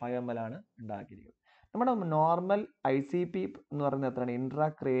 0.5 ml ആണ് ഉണ്ടാക്കിയിരിക്കുന്നത്. നമ്മുടെ നോർമൽ ICP എന്ന് പറയുന്നത് എത്രയാണ്?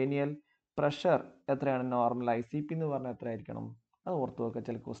 ഇൻട്രാക്രേനിയൽ പ്രഷർ എത്രയാണ്? നോർമൽ ICP എന്ന് പറഞ്ഞാൽ എത്ര ആയിരിക്കണം? അത് ഓർത്ത് വെക്കുക,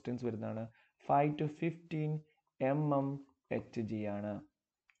 ചില ക്വസ്റ്റ്യൻസ് വരുന്നതാണ്. 5 to 15 mmHg ആണ്.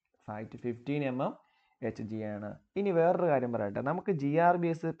 5 to 15 mmHg ആണ്. ഇനി വേറൊരു കാര്യം പറയട്ടെ, നമുക്ക്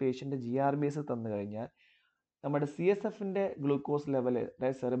GRBS പേഷ്യൻ്റ് GRBS തന്നു കഴിഞ്ഞാൽ നമ്മുടെ CSFന്റെ ഗ്ലൂക്കോസ് ലെവൽ,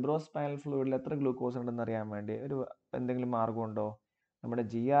 അതായത് സെറിബ്രോസ്പൈനൽ ഫ്ലൂയിഡിൽ എത്ര ഗ്ലൂക്കോസ് ഉണ്ടെന്ന് അറിയാൻ വേണ്ടി എന്തെങ്കിലും മാർഗമുണ്ടോ? നമ്മുടെ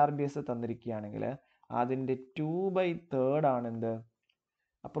GRBS തന്നിരിക്കുകയാണെങ്കിൽ അതിൻ്റെ 2/3 ആണ് എന്ത്?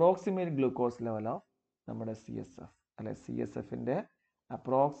 അപ്രോക്സിമേറ്റ് ഗ്ലൂക്കോസ് ലെവൽ ഓഫ് നമ്മുടെ CSF, അല്ലെ CSFന്റെ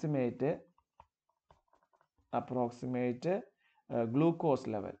approximate glucose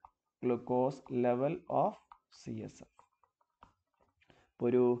level of CSF. ഇപ്പോൾ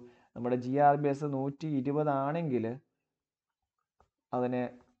ഒരു നമ്മുടെ GRBS 120 ആണെങ്കിൽ അതിന്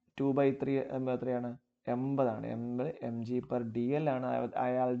 2/3 എത്രയാണ്? 80 ആണ്. 80 mg/dl ആണ്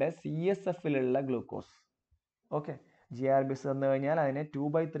അയാളുടെ CSFലുള്ള ഗ്ലൂക്കോസ്. ഓക്കെ, GRBS തന്നു കഴിഞ്ഞാൽ അതിനെ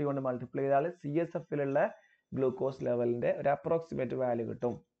 2/3 കൊണ്ട് മൾട്ടിപ്ലൈ ചെയ്താൽ CSFലുള്ള ഗ്ലൂക്കോസ് ലെവലിൻ്റെ ഒരു അപ്രോക്സിമേറ്റ് വാല്യൂ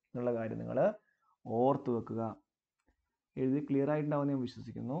കിട്ടും എന്നുള്ള കാര്യം നിങ്ങൾ ഓർത്ത് വെക്കുക. എഴുതി ക്ലിയർ ആയിട്ടുണ്ടാവുമെന്ന് ഞാൻ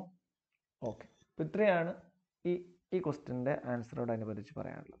വിശ്വസിക്കുന്നു. ഓക്കെ, അപ്പോൾ ഇത്രയാണ് ഈ ക്വസ്റ്റ്യൻ്റെ ആൻസറോട് അനുബന്ധിച്ച്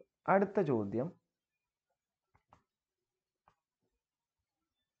പറയാനുള്ളത്. അടുത്ത ചോദ്യം,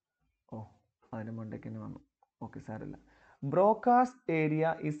 അതിന് മണ്ടയ്ക്ക് തന്നെ വന്നു. ഓക്കെ, സാരമില്ല. Broca's area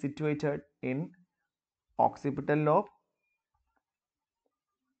is situated in occipital lobe,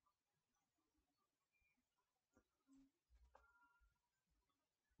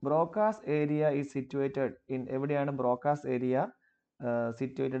 Broca's area is situated in, എവിടെയാണ് ബ്രോക്കാസ് ഏരിയ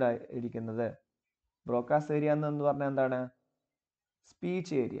സിറ്റുവേറ്റഡ് ആയിരിക്കുന്നത്? ബ്രോക്കാസ് ഏരിയ എന്ന് പറഞ്ഞാൽ എന്താണ്?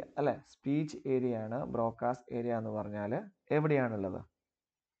 സ്പീച്ച് ഏരിയ, അല്ലെ? സ്പീച്ച് ഏരിയ ആണ് ബ്രോക്കാസ് ഏരിയ എന്ന് പറഞ്ഞാൽ. എവിടെയാണുള്ളത്?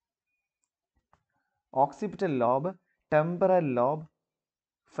 Occipital lobe, temporal lobe,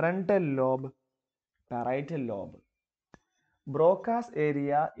 frontal lobe, പാരൈറ്റൽ lobe. Broca's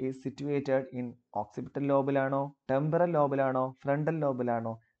area is situated in occipital ലോബിലാണോ, temporal ലോബിലാണോ, frontal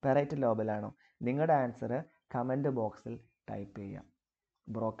ലോബിലാണോ, പാരൈറ്റൽ ലോബിലാണോ? നിങ്ങളുടെ ആൻസർ കമൻറ്റ് ബോക്സിൽ ടൈപ്പ് ചെയ്യാം.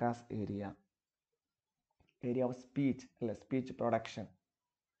 ബ്രോക്കാസ് ഏരിയ ഓഫ് സ്പീച്ച്, അല്ലെ? Speech production.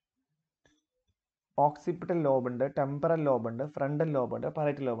 Occipital ലോബുണ്ട്, temporal ലോബുണ്ട്, frontal ലോബുണ്ട്,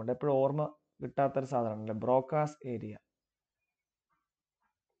 പാരൈറ്റൽ ലോബുണ്ട്. എപ്പോഴും ഓർമ്മ കിട്ടാത്തൊരു സാധനമല്ലേ ബ്രോക്കാസ് ഏരിയ.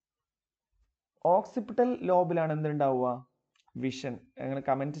 ഓക്സിപിറ്റൽ ലോബിലാണ് എന്തുണ്ടാവുക? വിഷൻ. അങ്ങനെ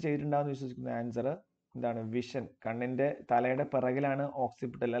comment ചെയ്തിട്ടുണ്ടാവുമെന്ന് വിശ്വസിക്കുന്ന ആൻസർ എന്താണ്? വിഷൻ. കണ്ണിൻ്റെ തലയുടെ പിറകിലാണ്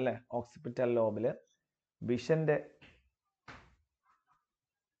ഓക്സിപിറ്റൽ, അല്ലേ? Occipital ലോബിൽ വിഷൻ്റെ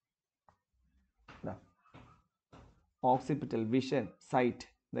occipital, vision, site.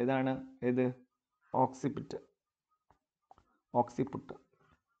 ഇതാണ് ഏത്? ഓക്സിപിറ്റ്,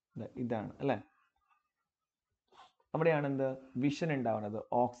 ഇതാണ്, അല്ലേ? അവിടെയാണ് എന്ത്? വിഷൻ ഉണ്ടാവുന്നത്,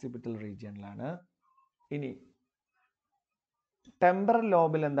 ഓക്സിപിറ്റൽ റീജിയനിലാണ്. ഇനി ടെമ്പറൽ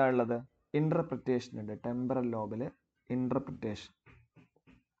ലോബിൽ എന്താ ഉള്ളത്? ഇന്റർപ്രിറ്റേഷൻ ഉണ്ട്. Temporal ലോബിൽ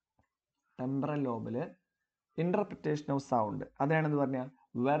interpretation of sound. അതാണെന്ന് പറഞ്ഞാൽ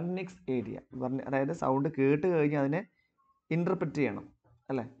വെർണിക്സ് ഏരിയ. അതായത് സൗണ്ട് കേട്ട് കഴിഞ്ഞാൽ അതിനെ ഇന്റർപ്രിറ്റ് ചെയ്യണം,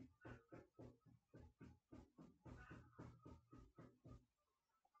 അല്ലേ?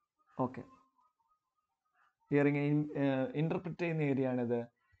 ഓക്കെ, ഹിയറിംഗ് ഇന്റർപ്രിറ്റ് ചെയ്യുന്ന ഏരിയ ആണിത്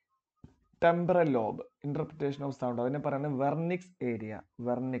temporal lobe. Interpretation of sound അതിനെ പറയുന്നത് വെർണിക്സ് ഏരിയ.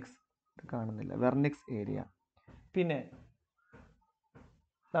 കാണുന്നില്ല, വെർണിക്സ് ഏരിയ. പിന്നെ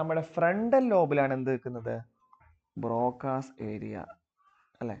നമ്മുടെ ഫ്രണ്ടൽ ലോബിലാണ് എന്ത് നിൽക്കുന്നത്? ബ്രോക്കാസ് ഏരിയ,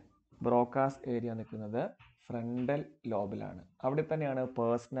 അല്ലേ? ബ്രോക്കാസ് ഏരിയ നിൽക്കുന്നത് ഫ്രണ്ടൽ ലോബിലാണ്. അവിടെ തന്നെയാണ്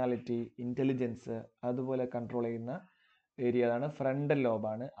പേഴ്സണാലിറ്റി, ഇൻ്റലിജൻസ് അതുപോലെ കൺട്രോൾ ചെയ്യുന്ന ഏരിയ. അതാണ് ഫ്രണ്ടൽ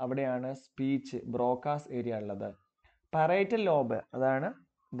ലോബാണ്. അവിടെയാണ് സ്പീച്ച്, ബ്രോക്കാസ് ഏരിയ ഉള്ളത്. പാരൈറ്റൽ ലോബ്,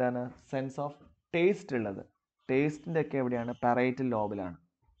 അതാണ് സെൻസ് ഓഫ് ടേസ്റ്റ് ഉള്ളത്. ടേസ്റ്റിൻ്റെ ഒക്കെ എവിടെയാണ്? പാരൈറ്റൽ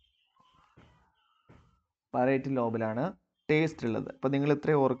ലോബിലാണ് ടേസ്റ്റ് ഉള്ളത്. അപ്പോൾ നിങ്ങൾ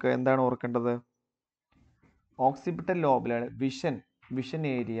ഇത്രയും ഓർക്കുക. എന്താണ് ഓർക്കേണ്ടത്? ഓക്സിപിറ്റൽ ലോബിലാണ് വിഷൻ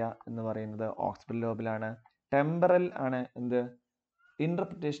ഏരിയ എന്ന് പറയുന്നത് ഓക്സിപിറ്റൽ ലോബിലാണ്. ടെമ്പറൽ ആണ് എന്ത്?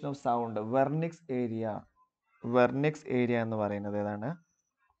 Interpretation of sound, Wernicke's area എന്ന് പറയുന്നത് ഏതാണ്?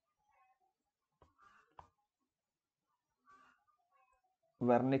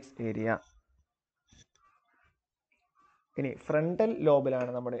 Wernicke's area. ഇനി ഫ്രണ്ടൽ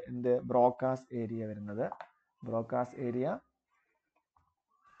ലോബിലാണ് നമ്മുടെ എന്ത്? ബ്രോക്കാസ് ഏരിയ വരുന്നത്. ബ്രോക്കാസ്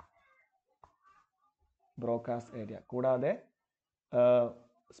ഏരിയ കൂടാതെ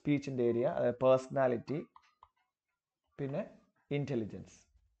സ്പീച്ചിൻ്റെ ഏരിയ, പേഴ്സണാലിറ്റി, പിന്നെ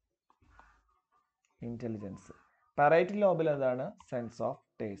ഇൻ്റലിജൻസ്. പാരൈറ്റൽ ലോബിൽ എന്താണ്? Sense of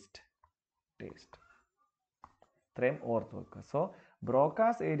taste. ഇത്രയും ഓർത്ത് വെക്കുക. സോ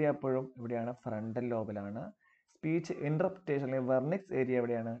ബ്രോക്കാസ് ഏരിയ എപ്പോഴും ഇവിടെയാണ്, ഫ്രണ്ടൽ ലോബിലാണ്. സ്പീച്ച് ഇന്റർപ്രിറ്റേഷൻ അല്ലെങ്കിൽ വെർണിക്സ് ഏരിയ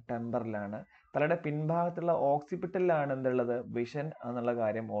എവിടെയാണ്? ടെമ്പറലാണ്. തലയുടെ പിൻഭാഗത്തുള്ള ഓക്സിപിറ്റലിലാണ് എന്തുള്ളത്? വിഷൻ എന്നുള്ള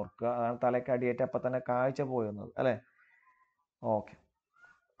കാര്യം ഓർക്കുക. അതാണ് തലയ്ക്ക് അടിയേറ്റ് അപ്പം തന്നെ കാഴ്ച പോയുന്നത്, അല്ലേ? ഓക്കെ,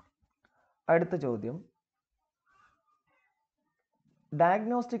 അടുത്ത ചോദ്യം.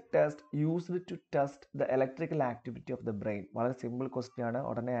 Diagnostic test used to test the electrical activity of the brain. വളരെ സിമ്പിൾ ക്വസ്റ്റ്യൻ ആണ്,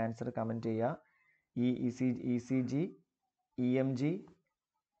 ഉടനെ ആൻസർ കമൻറ്റ് ചെയ്യുക. E C G, E M G,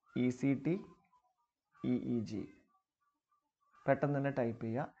 E C T, E E G. പെട്ടെന്ന് തന്നെ ടൈപ്പ്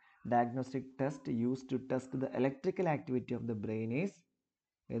ചെയ്യുക. Diagnostic test use to test the electrical activity of the brain is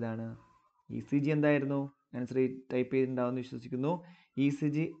ഏതാണ്? E C G എന്തായിരുന്നു? Answer type ചെയ്തിട്ടുണ്ടാവുമെന്ന് വിശ്വസിക്കുന്നു. E C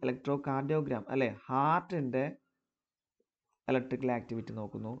G electro cardiogram അല്ലെ, ഹാർട്ടിൻ്റെ electrical activity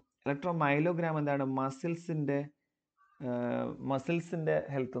നോക്കുന്നു. Electro മൈലോഗ്രാം എന്താണ്? മസിൽസിൻ്റെ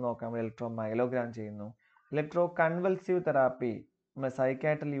ഹെൽത്ത് നോക്കാൻ വേണ്ടി ഇലക്ട്രോ മൈലോഗ്രാം ചെയ്യുന്നു. ഇലക്ട്രോ കൺവൽസീവ് തെറാപ്പി നമ്മൾ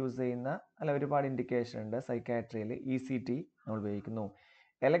സൈക്കാട്രിയിൽ യൂസ് ചെയ്യുന്ന ഒരുപാട് ഇൻഡിക്കേഷൻ ഉണ്ട്. സൈക്കാട്രിയിൽ ഇ സി ടി നമ്മൾ ഉപയോഗിക്കുന്നു.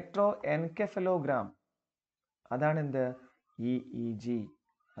 ഇലക്ട്രോ എൻകെഫലോഗ്രാം അതാണ് എന്ത്? E E G.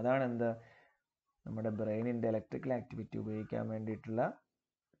 അതാണ് എന്ത്? നമ്മുടെ ബ്രെയിനിൻ്റെ ഇലക്ട്രിക്കൽ ആക്ടിവിറ്റി ഉപയോഗിക്കാൻ വേണ്ടിയിട്ടുള്ള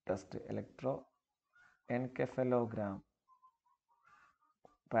ടെസ്റ്റ്, ഇലക്ട്രോ എൻകെഫലോഗ്രാം.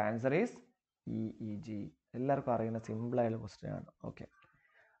 അപ്പോൾ answer is E E G. എല്ലാവർക്കും അറിയുന്ന സിമ്പിളായുള്ള ക്വസ്റ്റ്യൻ ആണ്. ഓക്കെ,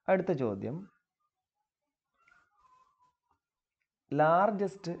 അടുത്ത ചോദ്യം.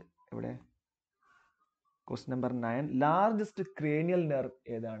 ലാർജസ്റ്റ് ഇവിടെ question number 9. Largest cranial nerve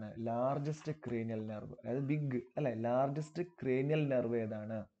ഏതാണ്? ലാർജസ്റ്റ് ക്രേനിയൽ നെർവ്, അതായത് ബിഗ് അല്ലെ, ലാർജസ്റ്റ് ക്രേനിയൽ നെർവ്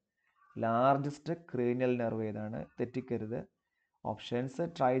ഏതാണ്? ലാർജസ്റ്റ് ക്രേനിയൽ നെർവ് ഏതാണ്? തെറ്റിക്കരുത്. Options: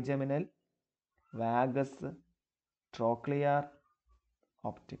 trigeminal, vagus, trochlear,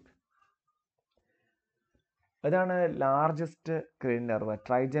 optic. ഏതാണ് largest cranial nerve?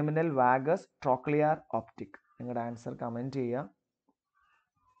 Trigeminal, vagus, trochlear, optic. നിങ്ങളുടെ ആൻസർ കമൻറ്റ് ചെയ്യുക.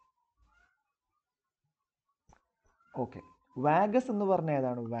 ഓക്കെ, വാഗസ് എന്ന് പറഞ്ഞാൽ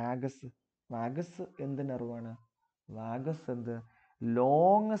ഏതാണ്? വാഗസ് എന്ത് നെർവാണ്? വാഗസ് എന്ത്?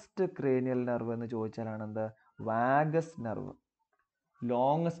 ലോങ്ങസ്റ്റ് ക്രേനിയൽ നെർവ് എന്ന് ചോദിച്ചാലാണ് എന്ത്? Vagus nerve.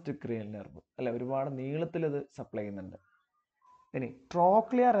 Longest cranial nerve അല്ലെ, ഒരുപാട് നീളത്തിൽ ഇത് സപ്ലൈ ചെയ്യുന്നുണ്ട്. ഇനി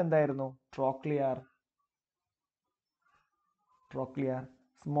ട്രോക്ലിയർ എന്തായിരുന്നു? Trochlear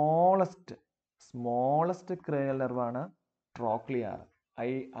smallest cranial നെർവാണ് trochlear.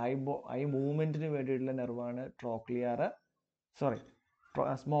 I മൂവ്മെന്റിന് വേണ്ടിയിട്ടുള്ള നെർവാണ് ട്രോക്ലിയർ.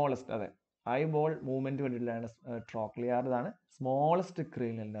 സ്മോളസ്റ്റ്, അതെ, ഐ ബോൾ മൂവ്മെന്റ് വേണ്ടിയിട്ടുള്ളതാണ് ട്രോക്ലിയർ. ഇതാണ് സ്മോളസ്റ്റ്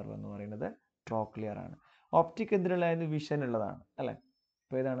ക്രേനിയൽ നെർവ് എന്ന് പറയുന്നത്, ട്രോക്ലിയർ ആണ്. ഒപ്റ്റിക് എന്തിനുള്ളതായിരുന്നു? വിഷൻ ഉള്ളതാണ് അല്ലെ.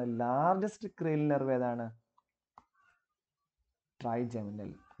 അപ്പോൾ ഏതാണ് ലാർജസ്റ്റ് ക്രേനിയൽ നെർവ്? ഏതാണ്? ട്രൈജെമിനൽ.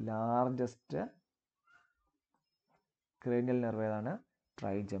 ലാർജസ്റ്റ് ക്രേനിയൽ നെർവ് ഏതാണ്?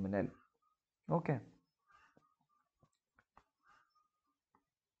 Trigeminal. Okay,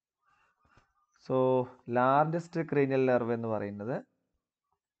 so largest cranial nerve എന്ന് പറയുന്നത്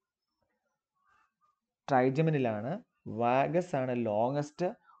ട്രൈജെമിനലാണ്. വാഗസ് ആണ് ലോങ്ങസ്റ്റ്.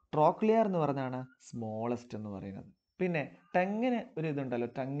 ട്രോക്ലിയർ എന്ന് പറഞ്ഞാണ് സ്മോളസ്റ്റ് എന്ന് പറയുന്നത്. പിന്നെ ടങ്ങിന് ഒരു ഇതുണ്ടല്ലോ,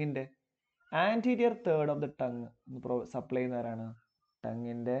 ടങ്ങിൻ്റെ anterior third of the tongue supply ചെയ്യുന്നവരാണ്?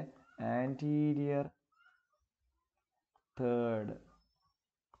 ടങ്ങിൻ്റെ ആൻറ്റീരിയർ തേർഡ്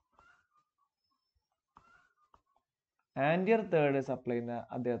സപ്ലൈ ചെയ്യുന്ന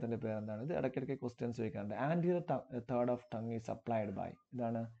അദ്ദേഹത്തിൻ്റെ പേരെന്താണ്? ഇത് ഇടയ്ക്കിടയ്ക്ക് ക്വസ്റ്റ്യൻസ് ചോദിക്കാറുണ്ട്. Anterior third of tongue is supplied by.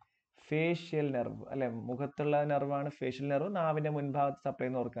 ഇതാണ് ഫേഷ്യൽ നെർവ് അല്ലെ, മുഖത്തുള്ള നെർവാണ് ഫേഷ്യൽ നെർവ്. നാവിൻ്റെ മുൻഭാഗത്ത് സപ്ലൈ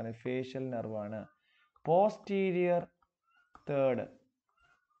ചെയ്യുന്ന ഓർക്കാണ് ഫേഷ്യൽ നെർവാണ്. പോസ്റ്റീരിയർ തേർഡ്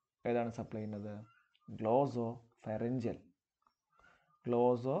ഏതാണ് സപ്ലൈ ചെയ്യുന്നത്? ഗ്ലോസോ ഫെറഞ്ചൽ.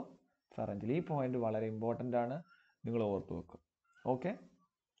 ഈ പോയിന്റ് വളരെ ഇമ്പോർട്ടൻ്റ് ആണ്, നിങ്ങൾ ഓർത്തു വെക്കും. Okay,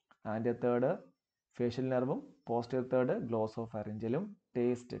 anterior third facial നെർവും, posterior third ഗ്ലോസോ ഫെറഞ്ചലും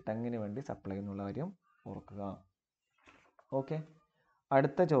taste ടങ്ങിന് വേണ്ടി സപ്ലൈ എന്നുള്ള കാര്യം ഓർക്കുക. ഓക്കെ,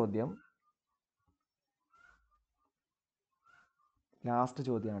 അടുത്ത ചോദ്യം, ലാസ്റ്റ്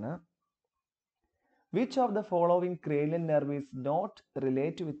ചോദ്യമാണ്. Which of the following cranial nerve is not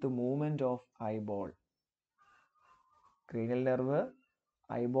relate with movement of eyeball? Cranial nerve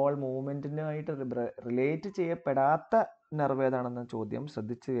eyeball മൂവ്മെന്റിനായിട്ട് relate ചെയ്യപ്പെടാത്ത നെർവ് ഏതാണെന്ന ചോദ്യം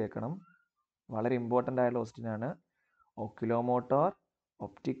ശ്രദ്ധിച്ച് കേൾക്കണം. വളരെ ഇമ്പോർട്ടൻ്റ് ആയിട്ടുള്ള ക്വസ്റ്റ്യൻ ആണ്. ഒക്യുലോമോട്ടോർ,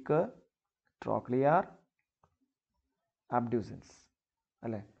 ഒപ്റ്റിക്, ട്രോക്ലിയർ, അബ്ഡ്യൂസൻസ്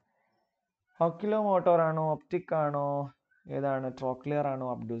അല്ലേ. ഒക്യുലോമോട്ടോർ ആണോ, ഒപ്റ്റിക് ആണോ, ഏതാണ്? ട്രോക്ലിയർ ആണോ,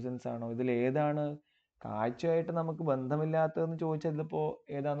 അബ്ഡ്യൂസൻസ് ആണോ? ഇതിൽ ഏതാണ് കാഴ്ചയായിട്ട് നമുക്ക് ബന്ധമില്ലാത്തതെന്ന് ചോദിച്ചാൽ ഇതിപ്പോൾ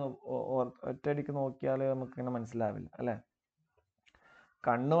ഏതാന്ന് ഒറ്റയടിക്ക് നോക്കിയാൽ നമുക്ക് ഇങ്ങനെ മനസ്സിലാവില്ല അല്ലേ.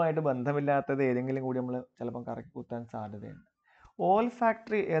 കണ്ണുമായിട്ട് ബന്ധമില്ലാത്തത് ഏതെങ്കിലും കൂടി നമ്മൾ ചിലപ്പം കറക്കി കുത്താൻ സാധ്യതയുണ്ട്. ഓൾ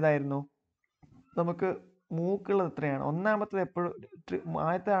ഫാക്ടറി ഏതായിരുന്നു? നമുക്ക് മൂക്കുള്ളത് എത്രയാണ്? ഒന്നാമത്തത് എപ്പോഴും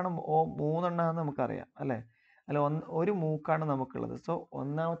ആദ്യത്തെയാണ് 3 നമുക്കറിയാം അല്ലേ. ഒരു മൂക്കാണ് നമുക്കുള്ളത്. സോ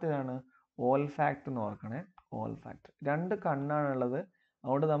ഒന്നാമത്തേതാണ് ഓൾ ഫാക്ടറി എന്ന് ഓർക്കണേ. All factory. 2 കണ്ണാണുള്ളത്,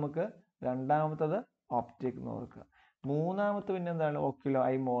 അതുകൊണ്ട് നമുക്ക് രണ്ടാമത്തത് ഒപ്റ്റിക് എന്ന് ഓർക്കുക. മൂന്നാമത്തെ പിന്നെ എന്താണ്? ഒക്യുലോ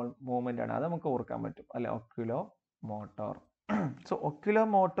ഐ മൂവ്മെന്റ് ആണ്, അത് നമുക്ക് ഓർക്കാൻ പറ്റും അല്ലെ, ഒക്യുലോ motor. So ഒക്യുലർ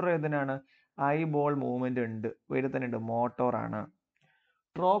motor ഏതിനാണ്? I ball movement ഉണ്ട്, ഇവിടെ തന്നെ ഉണ്ട്, മോട്ടോറാണ്.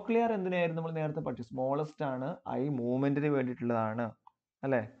 ട്രോക്ലിയർ എന്തിനായിരുന്നു? നമ്മൾ നേരത്തെ പഠിച്ചു, സ്മോളസ്റ്റ് ആണ്, ഐ മൂവ്മെന്റിന് വേണ്ടിയിട്ടുള്ളതാണ്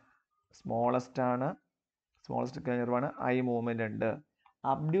അല്ലേ? സ്മോളസ്റ്റ് ആണ്, സ്മോളസ്റ്റ് നെർവാണ്, ഐ മൂവ്മെന്റ് ഉണ്ട്.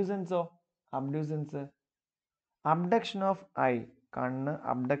 അബ്ഡ്യൂസൻസോ? അബ്ഡ്യൂസൻസ് അബ്ഡക്ഷൻ ഓഫ് ഐ, കണ്ണ്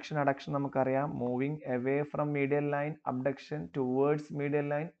അബ്ഡക്ഷൻ അഡക്ഷൻ നമുക്കറിയാം, moving away from മീഡിയൽ line, abduction towards മീഡിയൽ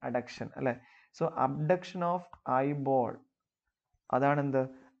line, അഡക്ഷൻ അല്ലേ? So abduction of I ball, അതാണ് എന്ത്?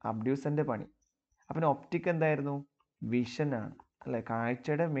 അബ്ഡ്യൂസന്റെ പണി. അപ്പം ഒപ്റ്റിക് എന്തായിരുന്നു? വിഷൻ ആണ് അല്ലെ?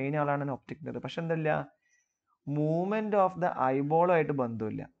 കാഴ്ചയുടെ മെയിൻ ആളാണ് ഒപ്റ്റിക് നെർവ്. പക്ഷെ എന്തല്ല, മൂവ്മെന്റ് ഓഫ് ദ ഐബോളുമായിട്ട്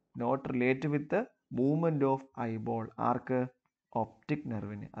ബന്ധമില്ല. Not relate with movement of eyeball. Arc? Optic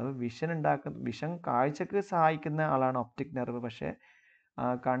നെർവിന്. അത് വിഷൻ കാഴ്ചക്ക് സഹായിക്കുന്ന ആളാണ് ഒപ്റ്റിക് നെർവ്. പക്ഷേ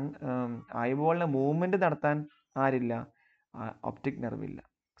ഐബോളിനെ മൂവ്മെന്റ് നടത്താൻ ആരില്ല? ഒപ്റ്റിക് നെർവ് ഇല്ല.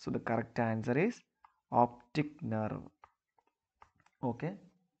 So the correct answer is optic nerve. Okay,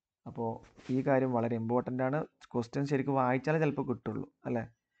 അപ്പോൾ ഈ കാര്യം വളരെ ഇമ്പോർട്ടൻ്റ് ആണ്. ക്വസ്റ്റ്യൻ ശരിക്കും വായിച്ചാലേ ചിലപ്പോൾ കിട്ടുള്ളൂ അല്ലേ?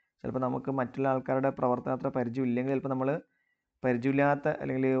 ചിലപ്പോൾ നമുക്ക് മറ്റുള്ള ആൾക്കാരുടെ പ്രവർത്തനത്ര പരിചയം ഇല്ലെങ്കിൽ ചിലപ്പോൾ നമ്മൾ പരിചയമില്ലാത്ത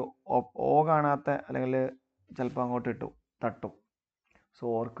അല്ലെങ്കിൽ ഓ കാണാത്ത അല്ലെങ്കിൽ ചിലപ്പോൾ അങ്ങോട്ട് തട്ടും. സോ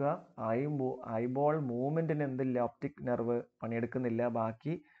ഓർക്കുക, ഐബോൾ മൂവ്മെൻറ്റിന് എന്തില്ല? Optic nerve പണിയെടുക്കുന്നില്ല.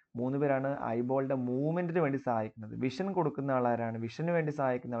 ബാക്കി 3 പേരാണ് ഐബോളിൻ്റെ മൂവ്മെൻറ്റിന് വേണ്ടി സഹായിക്കുന്നത്. വിഷൻ കൊടുക്കുന്ന ആളാരാണ്? വിഷന് വേണ്ടി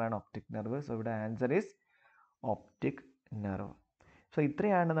സഹായിക്കുന്ന ആളാണ് ഒപ്റ്റിക് നെർവ്. സോ ഇവിടെ answer is optic nerve. So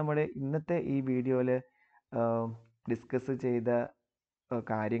ഇത്രയാണ് നമ്മുടെ ഇന്നത്തെ ഈ വീഡിയോയിൽ ഡിസ്കസ് ചെയ്ത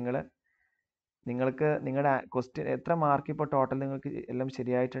കാര്യങ്ങൾ. നിങ്ങൾക്ക് നിങ്ങളുടെ ക്വസ്റ്റ്യൻ എത്ര മാർക്ക് ഇപ്പോൾ ടോട്ടൽ നിങ്ങൾക്ക് എല്ലാം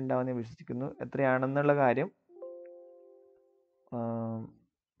ശരിയായിട്ടുണ്ടാവുമെന്ന് വിശ്വസിക്കുന്നു. എത്രയാണെന്നുള്ള കാര്യം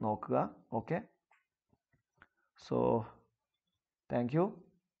നോക്കുക. Okay, so thank you.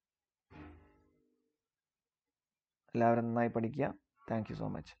 എല്ലാവരും നന്നായി പഠിക്കുക. Thank you so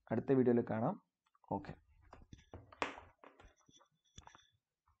much. അടുത്ത വീഡിയോയിൽ കാണാം. ഓക്കെ.